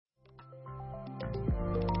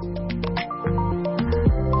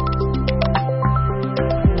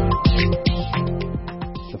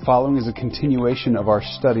The following is a continuation of our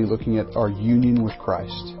study looking at our union with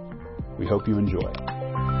Christ. We hope you enjoy.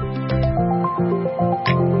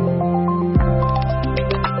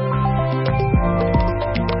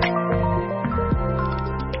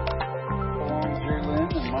 Jerry Lynn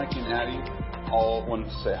and Mike and Addie all wanted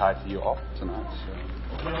to say hi to you all tonight.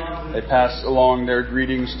 So they passed along their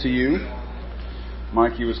greetings to you.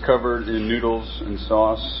 Mikey was covered in noodles and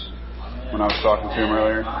sauce when I was talking to him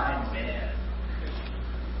earlier.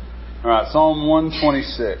 All right, Psalm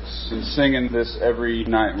 126. Been singing this every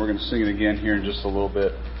night. We're going to sing it again here in just a little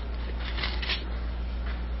bit.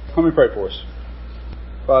 Let me pray for us.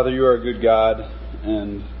 Father, you are a good God,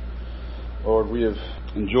 and Lord, we have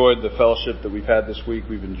enjoyed the fellowship that we've had this week.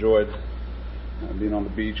 We've enjoyed being on the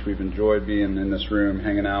beach. We've enjoyed being in this room,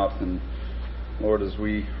 hanging out. And Lord, as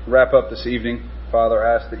we wrap up this evening, Father,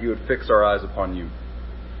 I ask that you would fix our eyes upon you,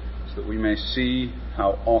 so that we may see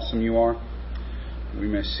how awesome you are. We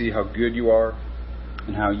may see how good you are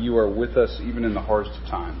and how you are with us even in the hardest of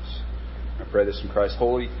times. I pray this in Christ's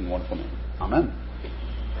holy and wonderful name. Amen.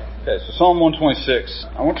 Okay, so Psalm 126.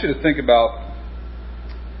 I want you to think about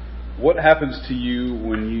what happens to you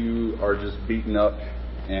when you are just beaten up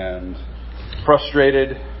and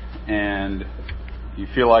frustrated and you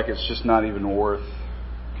feel like it's just not even worth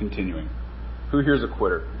continuing. Who here's a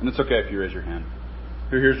quitter? And it's okay if you raise your hand.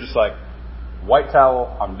 Who here's just like, white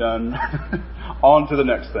towel, I'm done. On to the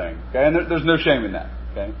next thing. Okay, and there's no shame in that.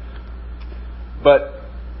 Okay, but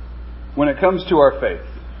when it comes to our faith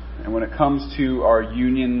and when it comes to our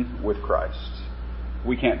union with Christ,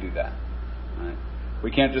 we can't do that. Right? We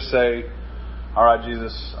can't just say, "All right,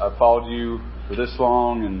 Jesus, I've followed you for this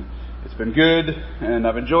long, and it's been good, and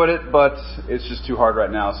I've enjoyed it, but it's just too hard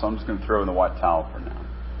right now, so I'm just going to throw in the white towel for now."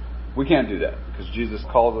 We can't do that because Jesus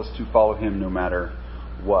calls us to follow Him no matter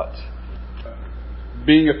what.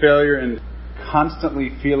 Being a failure and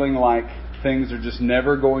constantly feeling like things are just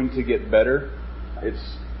never going to get better,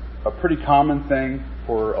 it's a pretty common thing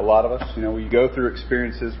for a lot of us. You know, we go through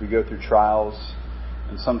experiences, we go through trials,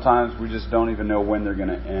 and sometimes we just don't even know when they're going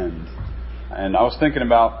to end. And I was thinking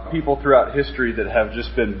about people throughout history that have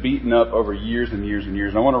just been beaten up over years and years and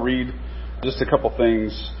years. And I want to read just a couple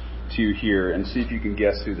things to you here and see if you can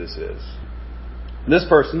guess who this is. This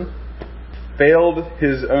person failed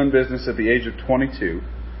his own business at the age of 22.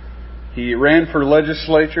 He ran for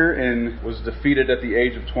legislature and was defeated at the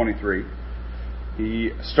age of 23.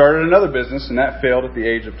 He started another business and that failed at the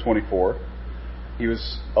age of 24. He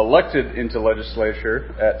was elected into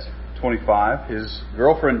legislature at 25. His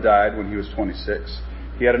girlfriend died when he was 26.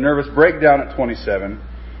 He had a nervous breakdown at 27.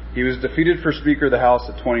 He was defeated for Speaker of the House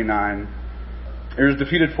at 29. He was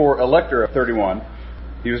defeated for elector at 31.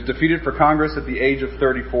 He was defeated for Congress at the age of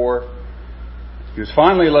 34. He was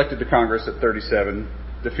finally elected to Congress at 37.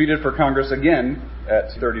 Defeated for Congress again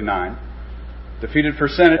at 39. Defeated for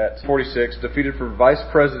Senate at 46. Defeated for Vice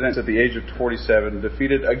President at the age of 47.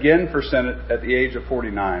 Defeated again for Senate at the age of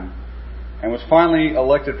 49. And was finally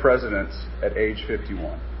elected President at age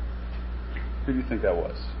 51. Who do you think that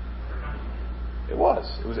was? It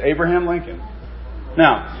was Abraham Lincoln.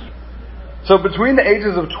 Now, so between the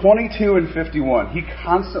ages of 22 and 51, he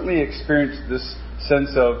constantly experienced this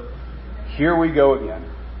sense of, here we go again.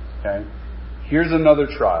 Okay? Here's another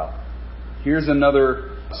trial. Here's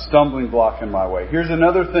another stumbling block in my way. Here's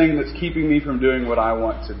another thing that's keeping me from doing what I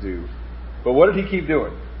want to do. But what did he keep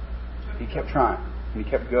doing? He kept trying. And he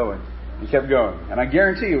kept going. He kept going. And I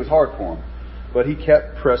guarantee it was hard for him. But he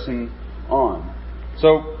kept pressing on.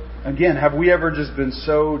 So, again, have we ever just been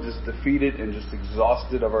so just defeated and just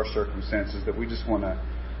exhausted of our circumstances that we just want to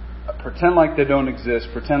pretend like they don't exist,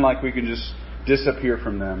 pretend like we can just disappear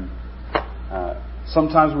from them?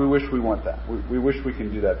 Sometimes we wish we want that. We wish we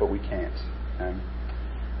can do that, but we can't. Okay?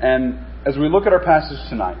 And as we look at our passage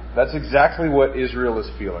tonight, that's exactly what Israel is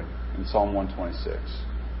feeling in Psalm 126.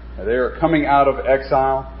 Now, they are coming out of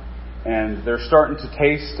exile, and they're starting to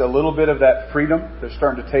taste a little bit of that freedom. They're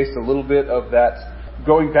starting to taste a little bit of that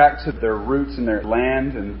going back to their roots and their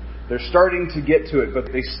land, and they're starting to get to it,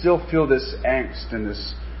 but they still feel this angst and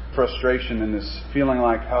this frustration and this feeling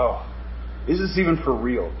like, oh, is this even for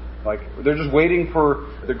real? Like, they're just waiting for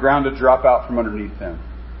the ground to drop out from underneath them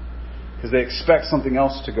because they expect something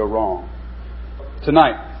else to go wrong.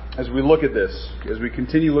 Tonight, as we look at this, as we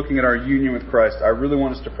continue looking at our union with Christ, I really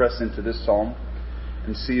want us to press into this psalm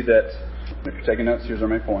and see that, if you're taking notes, here's our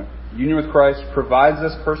main point. Union with Christ provides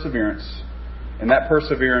us perseverance, and that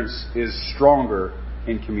perseverance is stronger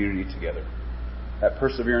in community together. That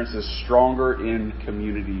perseverance is stronger in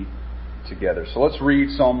community together. So let's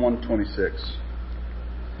read Psalm 126.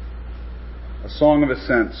 A song of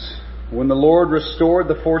ascents When the Lord restored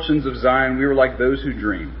the fortunes of Zion, we were like those who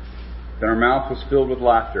dream. Then our mouth was filled with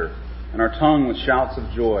laughter, and our tongue with shouts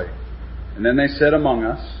of joy. And then they said among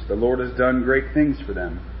us, the Lord has done great things for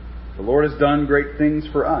them. The Lord has done great things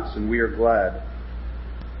for us, and we are glad.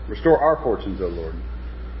 Restore our fortunes, O Lord,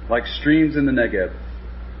 like streams in the Negev.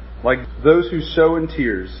 Like those who sow in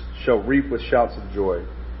tears shall reap with shouts of joy.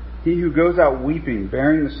 He who goes out weeping,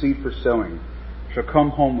 bearing the seed for sowing, shall come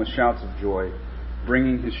home with shouts of joy,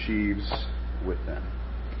 bringing his sheaves with them.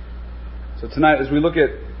 So tonight, as we look at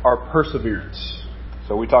our perseverance,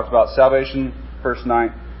 so we talked about salvation first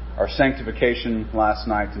night, our sanctification last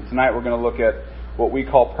night, and tonight we're going to look at what we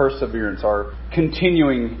call perseverance, our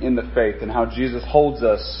continuing in the faith, and how Jesus holds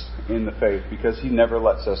us in the faith because He never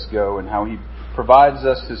lets us go, and how He provides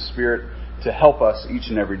us His Spirit to help us each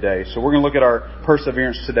and every day. So we're going to look at our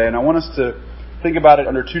perseverance today, and I want us to think about it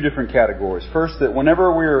under two different categories. First, that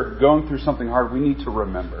whenever we're going through something hard, we need to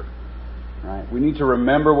remember. Right? We need to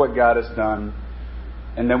remember what God has done,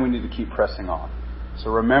 and then we need to keep pressing on. So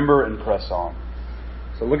remember and press on.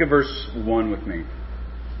 So look at verse 1 with me.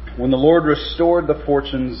 When the Lord restored the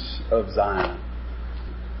fortunes of Zion.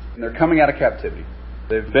 And they're coming out of captivity.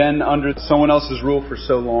 They've been under someone else's rule for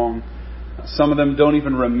so long. Some of them don't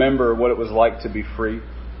even remember what it was like to be free.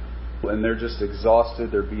 And they're just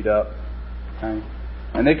exhausted. They're beat up. Okay?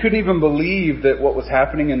 And they couldn't even believe that what was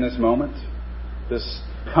happening in this moment, this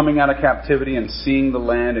coming out of captivity and seeing the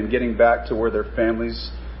land and getting back to where their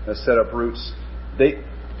families set up roots.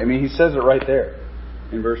 He says it right there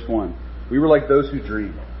in verse 1. We were like those who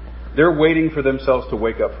dream. They're waiting for themselves to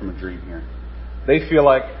wake up from a dream here. They feel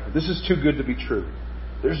like this is too good to be true.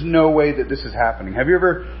 There's no way that this is happening. Have you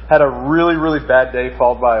ever had a really, really bad day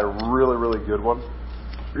followed by a really, really good one?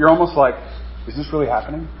 You're almost like, is this really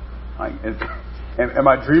happening? Like, am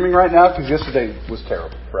I dreaming right now? Because yesterday was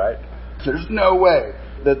terrible, right? There's no way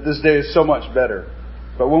that this day is so much better.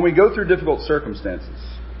 But when we go through difficult circumstances,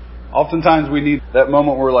 oftentimes we need that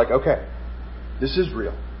moment where we're like, okay, this is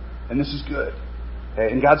real and this is good.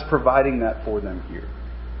 Okay? And God's providing that for them here.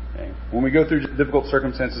 Okay? When we go through difficult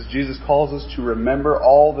circumstances, Jesus calls us to remember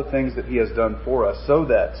all the things that He has done for us so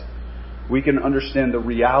that we can understand the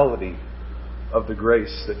reality of the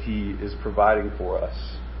grace that He is providing for us.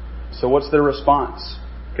 So what's their response?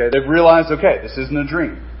 Okay, they've realized, okay, this isn't a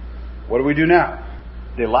dream. What do we do now?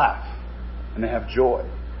 They laugh and they have joy.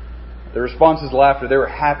 Their response is laughter. They were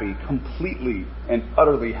happy, completely and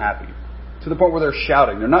utterly happy, to the point where they're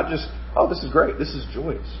shouting. They're not just, oh, this is great, this is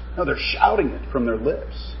joyous. No, they're shouting it from their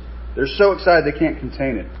lips. They're so excited they can't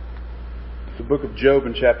contain it. The book of Job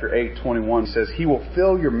in chapter 8:21 says, He will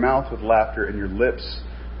fill your mouth with laughter and your lips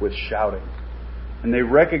with shouting. And they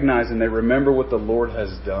recognize and they remember what the Lord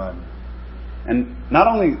has done. And not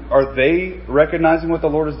only are they recognizing what the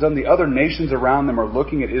Lord has done, the other nations around them are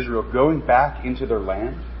looking at Israel going back into their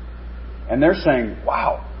land. And they're saying,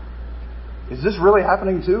 wow, is this really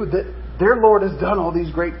happening too? Their Lord has done all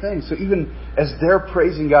these great things. So even as they're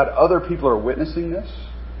praising God, other people are witnessing this.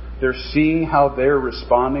 They're seeing how they're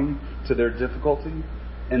responding to their difficulty.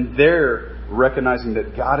 And they're recognizing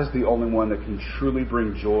that God is the only one that can truly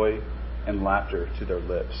bring joy and laughter to their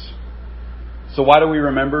lips. So why do we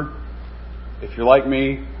remember? If you're like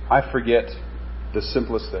me, I forget the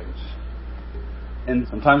simplest things. And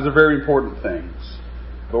sometimes they're very important things.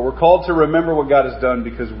 But we're called to remember what God has done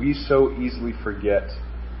because we so easily forget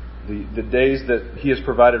the days that He has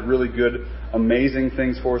provided really good, amazing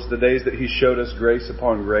things for us, the days that He showed us grace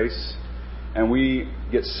upon grace. And we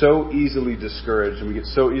get so easily discouraged and we get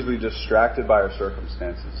so easily distracted by our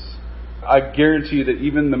circumstances. I guarantee you that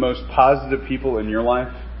even the most positive people in your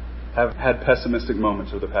life have had pessimistic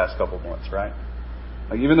moments over the past couple of months, right?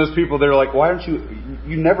 Like even those people, they're like, why aren't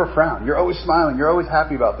you never frown. You're always smiling. You're always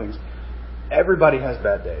happy about things. Everybody has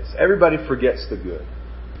bad days. Everybody forgets the good.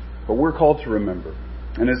 But we're called to remember.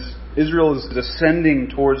 And as Israel is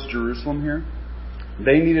descending towards Jerusalem here,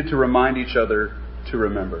 they needed to remind each other to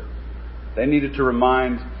remember. They needed to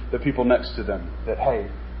remind the people next to them that,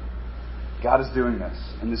 hey, God is doing this,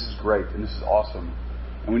 and this is great, and this is awesome.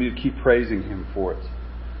 And we need to keep praising Him for it.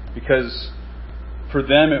 Because for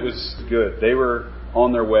them it was good. They were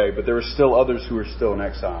on their way, but there were still others who were still in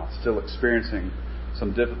exile, still experiencing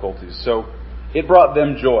some difficulties. So it brought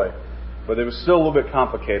them joy, but it was still a little bit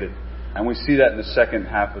complicated. And we see that in the second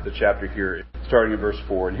half of the chapter here, starting in verse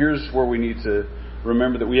 4. And here's where we need to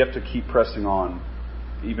remember that we have to keep pressing on,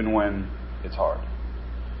 even when it's hard.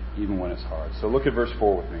 Even when it's hard. So look at verse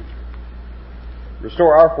 4 with me.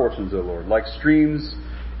 Restore our fortunes, O Lord, like streams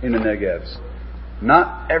in the Negevs.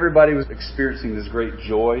 Not everybody was experiencing this great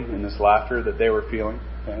joy and this laughter that they were feeling.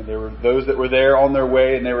 Okay? There were those that were there on their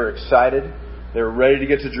way and they were excited. They were ready to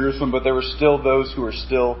get to Jerusalem, but there were still those who were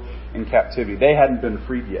still in captivity. They hadn't been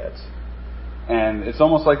freed yet. And it's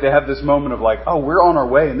almost like they have this moment of like, oh, we're on our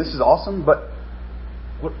way and this is awesome, but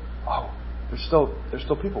what? Oh, there's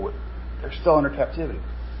still people they're still under captivity.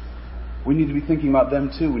 We need to be thinking about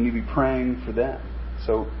them too. We need to be praying for them.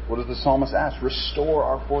 So what does the psalmist ask? Restore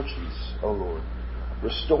our fortunes, O Lord.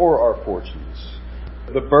 Restore our fortunes.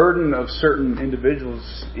 The burden of certain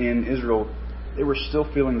individuals in Israel, they were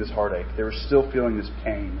still feeling this heartache. They were still feeling this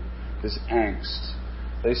pain, this angst.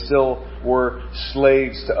 They still were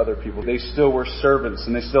slaves to other people. They still were servants,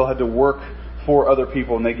 and they still had to work for other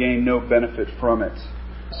people, and they gained no benefit from it.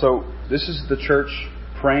 So this is the church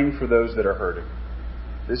praying for those that are hurting.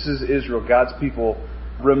 This is Israel, God's people,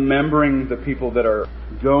 remembering the people that are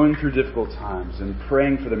going through difficult times and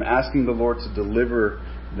praying for them, asking the Lord to deliver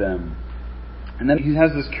them. And then he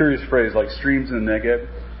has this curious phrase like streams in the Negev.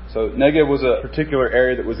 So Negev was a particular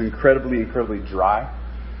area that was incredibly dry.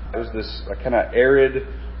 It was this kind of arid,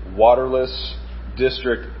 waterless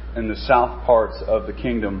district in the south parts of the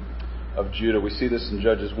kingdom of Judah. We see this in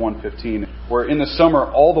Judges 1:15, where in the summer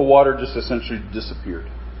all the water just essentially disappeared.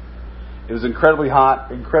 It was incredibly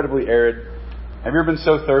hot, incredibly arid. Have you ever been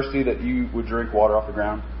so thirsty that you would drink water off the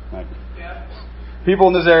ground? Yeah. People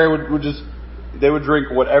in this area would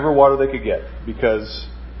drink whatever water they could get because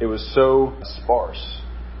it was so sparse.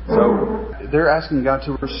 So they're asking God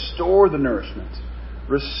to restore the nourishment,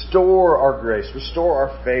 restore our grace, restore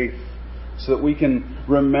our faith, so that we can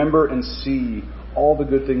remember and see all the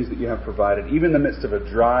good things that you have provided. Even in the midst of a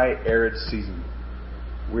dry, arid season,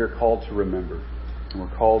 we are called to remember. And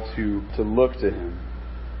we're called to look to Him.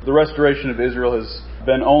 The restoration of Israel has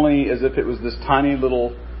been only as if it was this tiny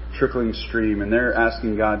little trickling stream, and they're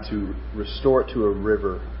asking God to restore it to a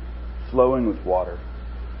river flowing with water.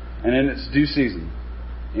 And in its due season,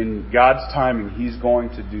 in God's timing, He's going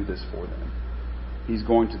to do this for them. He's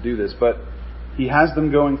going to do this, but He has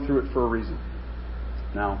them going through it for a reason.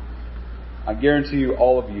 Now, I guarantee you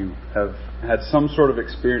all of you have had some sort of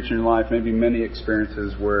experience in your life, maybe many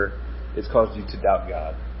experiences where it's caused you to doubt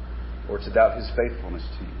God, or to doubt His faithfulness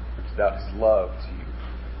to you, or to doubt His love to you.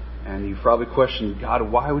 And you've probably questioned,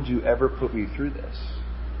 God, why would you ever put me through this?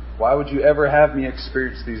 Why would you ever have me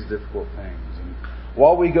experience these difficult things? And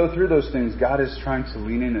while we go through those things, God is trying to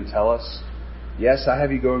lean in and tell us, yes, I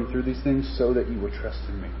have you going through these things so that you will trust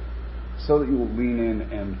in me, so that you will lean in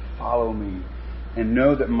and follow me, and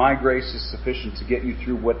know that my grace is sufficient to get you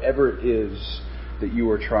through whatever it is that you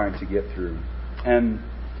are trying to get through. And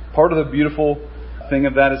part of the beautiful thing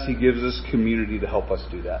of that is He gives us community to help us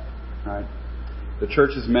do that. Right? The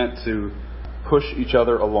church is meant to push each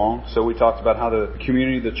other along. So we talked about how the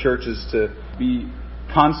community of the church is to be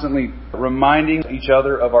constantly reminding each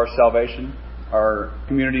other of our salvation. Our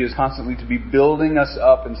community is constantly to be building us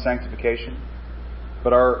up in sanctification.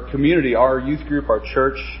 But our community, our youth group, our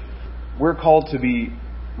church, we're called to be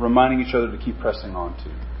reminding each other to keep pressing on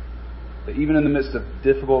to. That even in the midst of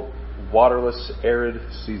difficult, waterless, arid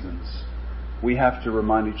seasons, we have to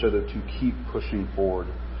remind each other to keep pushing forward,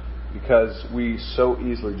 because we so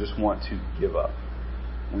easily just want to give up.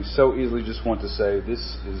 We so easily just want to say, this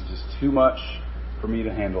is just too much for me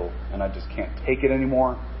to handle, and I just can't take it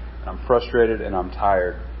anymore, and I'm frustrated and I'm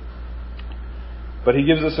tired. But he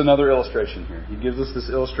gives us another illustration here. He gives us this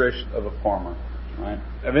illustration of a farmer. Right?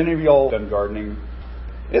 Have any of y'all done gardening?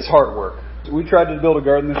 It's hard work. We tried to build a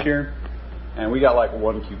garden this year, and we got like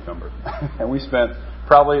one cucumber. And we spent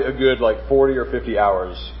probably a good 40 or 50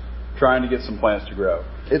 hours trying to get some plants to grow.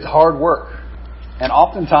 It's hard work. And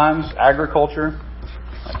oftentimes, agriculture,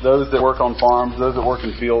 those that work on farms, those that work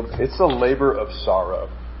in fields, it's a labor of sorrow.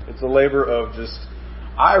 It's a labor of just,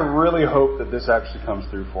 I really hope that this actually comes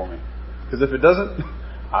through for me. Because if it doesn't,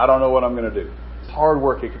 I don't know what I'm going to do. It's hard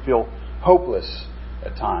work. It can feel hopeless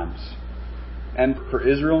at times. And for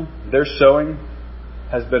Israel, their sowing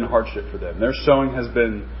has been hardship for them. Their sowing has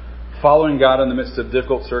been following God in the midst of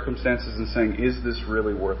difficult circumstances and saying, is this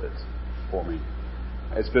really worth it for me?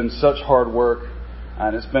 It's been such hard work,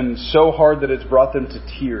 and it's been so hard that it's brought them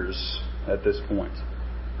to tears at this point.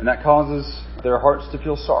 And that causes their hearts to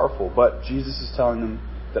feel sorrowful. But Jesus is telling them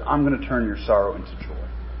that I'm going to turn your sorrow into joy.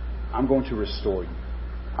 I'm going to restore you.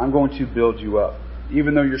 I'm going to build you up.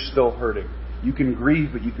 Even though you're still hurting. You can grieve,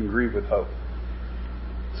 but you can grieve with hope.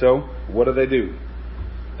 So, what do?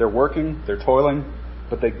 They're working, they're toiling,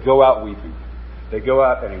 but they go out weeping. They go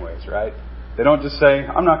out anyways, right? They don't just say,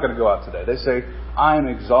 I'm not going to go out today. They say, I am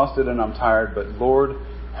exhausted and I'm tired, but Lord,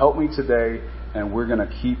 help me today, and we're going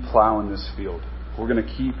to keep plowing this field. We're going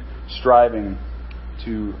to keep striving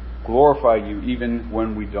to glorify you even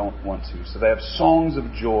when we don't want to. So they have songs of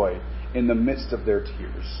joy in the midst of their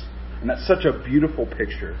tears. And that's such a beautiful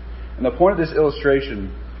picture. And the point of this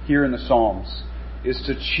illustration here in the Psalms is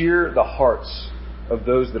to cheer the hearts of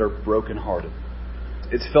those that are brokenhearted.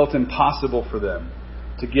 It's felt impossible for them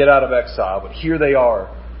to get out of exile, but here they are,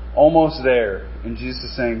 almost there. And Jesus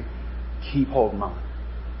is saying, keep holding on.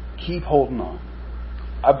 Keep holding on.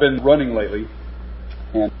 I've been running lately,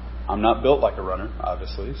 and I'm not built like a runner,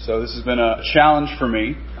 obviously. So this has been a challenge for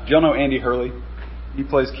me. Do y'all know Andy Hurley? He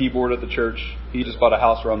plays keyboard at the church. He just bought a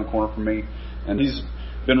house around the corner from me. And he's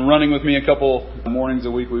been running with me a couple mornings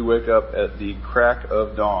a week. We wake up at the crack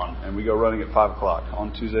of dawn, and we go running at 5 o'clock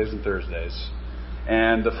on Tuesdays and Thursdays.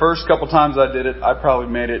 And the first couple times I did it, I probably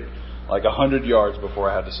made it like 100 yards before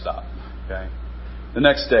I had to stop. Okay. The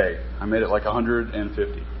next day, I made it like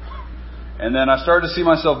 150. And then I started to see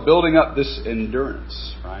myself building up this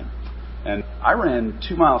endurance, right? And I ran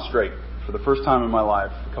 2 miles straight for the first time in my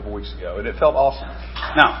life a couple weeks ago, and it felt awesome.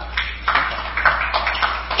 Now,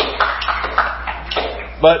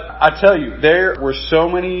 but I tell you, there were so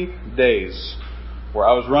many days where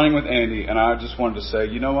I was running with Andy, and I just wanted to say,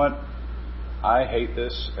 you know what? I hate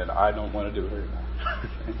this, and I don't want to do it anymore.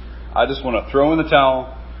 I just want to throw in the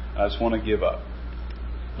towel, and I just want to give up.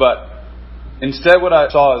 But instead what I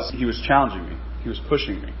saw is he was challenging me. He was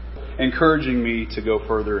pushing me, encouraging me to go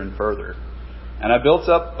further and further. And I built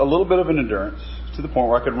up a little bit of an endurance to the point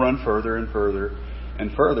where I could run further and further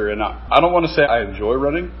and further. And I don't want to say I enjoy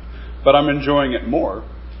running, but I'm enjoying it more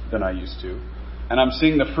than I used to. And I'm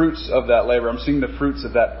seeing the fruits of that labor. I'm seeing the fruits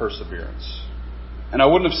of that perseverance. And I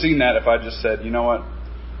wouldn't have seen that if I just said, you know what?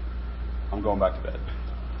 I'm going back to bed.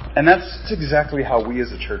 And that's exactly how we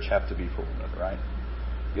as a church have to be for one another, right?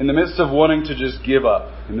 In the midst of wanting to just give up,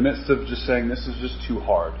 in the midst of just saying this is just too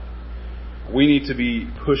hard, we need to be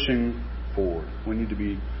pushing forward. We need to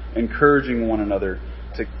be encouraging one another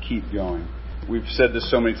to keep going. We've said this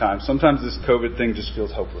so many times. Sometimes this COVID thing just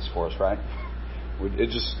feels hopeless for us, right?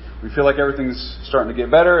 We feel like everything's starting to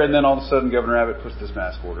get better, and then all of a sudden Governor Abbott puts this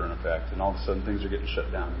mask order in effect, and all of a sudden things are getting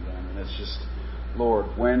shut down again. And it's just, Lord,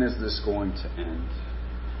 when is this going to end?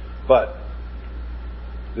 But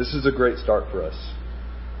this is a great start for us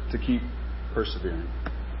to keep persevering,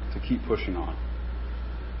 to keep pushing on.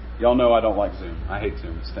 Y'all know I don't like Zoom. I hate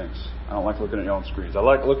Zoom. It stinks. I don't like looking at y'all on screens. I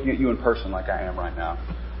like looking at you in person like I am right now.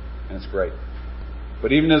 And it's great.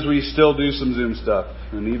 But even as we still do some Zoom stuff,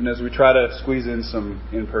 and even as we try to squeeze in some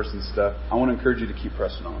in-person stuff, I want to encourage you to keep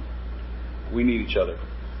pressing on. We need each other.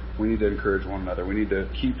 We need to encourage one another. We need to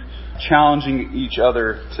keep challenging each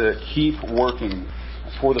other to keep working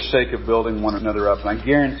for the sake of building one another up. And I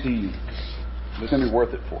guarantee you, it's going to be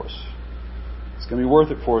worth it for us. It's going to be worth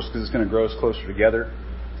it for us because it's going to grow us closer together.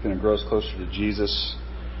 It's going to grow us closer to Jesus.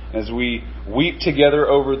 As we weep together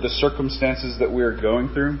over the circumstances that we are going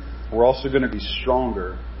through, we're also going to be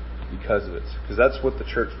stronger because of it. Because that's what the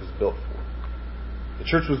church was built for. The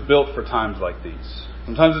church was built for times like these.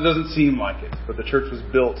 Sometimes it doesn't seem like it, but the church was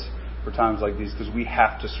built for times like these because we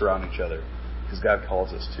have to surround each other because God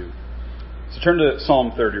calls us to. So turn to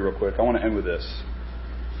Psalm 30 real quick. I want to end with this.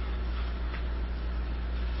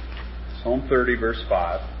 Psalm 30, verse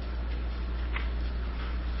 5.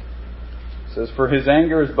 It says, "For his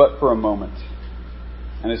anger is but for a moment,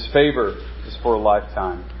 and his favor is for a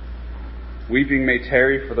lifetime. Weeping may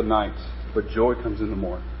tarry for the night, but joy comes in the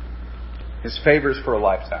morning." His favor is for a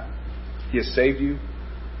lifetime. He has saved you,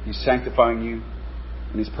 He's sanctifying you,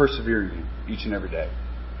 and He's persevering you each and every day.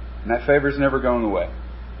 And that favor is never going away.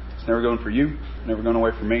 It's never going for you, it's never going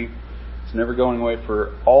away for me. It's never going away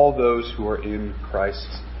for all those who are in Christ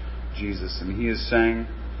Jesus. And He is saying,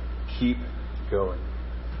 keep going.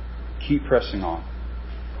 Keep pressing on.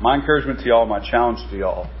 My encouragement to y'all, my challenge to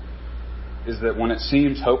y'all, is that when it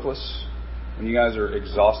seems hopeless, when you guys are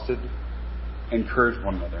exhausted, encourage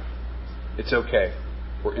one another. It's okay.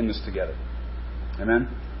 We're in this together. Amen?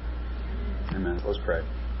 Amen. Let's pray.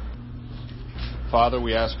 Father,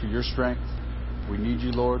 we ask for your strength. We need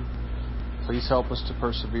you, Lord. Please help us to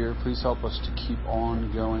persevere. Please help us to keep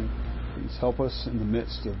on going. Please help us in the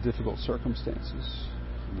midst of difficult circumstances.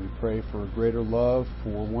 And we pray for a greater love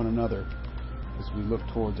for one another as we look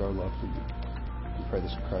towards our love for you. We pray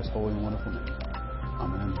this in Christ's holy and wonderful name.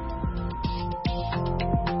 Amen.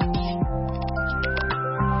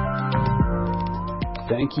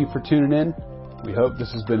 Thank you for tuning in. We hope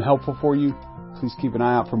this has been helpful for you. Please keep an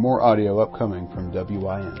eye out for more audio upcoming from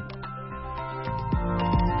WIN.